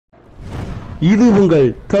இது உங்கள்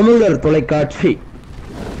தமிழர் தொலைக்காட்சி.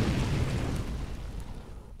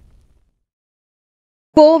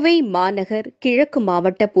 கோவை மாநகர் கிழக்கு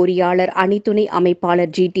மாவட்ட பொறியாளர் அணித்துணை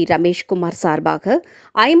அமைப்பாளர் டி ரமேஷ்குமார் சார்பாக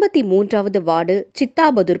 53வது வார்டு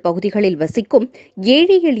சித்தாபுதூர் பகுதிகளில் வசிக்கும்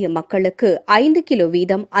ஏழை எளிய மக்களுக்கு 5 கிலோ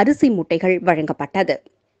வீதம் அரிசி மூட்டைகள் வழங்கப்பட்டது.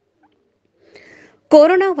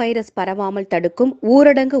 கொரோனா வைரஸ் பரவாமல் தடுக்கும்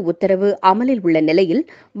ஊரடங்கு உத்தரவு அமலில் உள்ள நிலையில்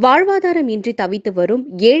வாழ்வாதாரம் இன்றி தவித்து வரும்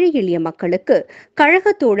ஏழை எளிய மக்களுக்கு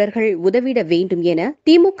கழக தோழர்கள் உதவிட வேண்டும் என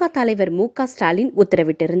திமுக தலைவர் மு.க.ஸ்டாலின்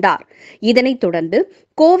உத்தரவிட்டிருந்தார். இதனைத் தொடர்ந்து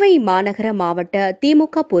கோவை மாநகர மாவட்ட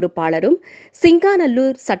திமுக பொறுப்பாளரும்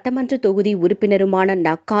சிங்காநல்லூர் சட்டமன்ற தொகுதி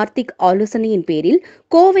உறுப்பினருமான கார்த்திக் ஆலோசனையின் பேரில்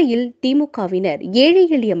கோவையில் திமுகவினர் ஏழை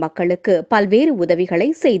எளிய மக்களுக்கு பல்வேறு உதவிகளை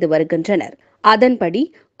செய்து வருகின்றனர். அதன்படி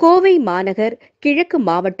கோவை மாநகர் கிழக்கு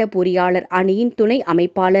மாவட்ட பொறியாளர் அணியின் துணை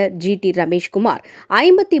அமைப்பாளர் டி ரமேஷ்குமார்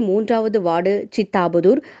 53வது வார்டு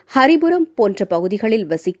சித்தாபுதூர், ஹரிபுரம் போன்ற பகுதிகளில்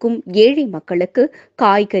வசிக்கும் ஏழை மக்களுக்கு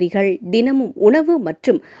காய்கறிகள், தினமும் உணவு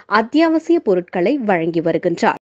மற்றும் அத்தியாவசிய பொருட்களை வழங்கி வருகின்றார்.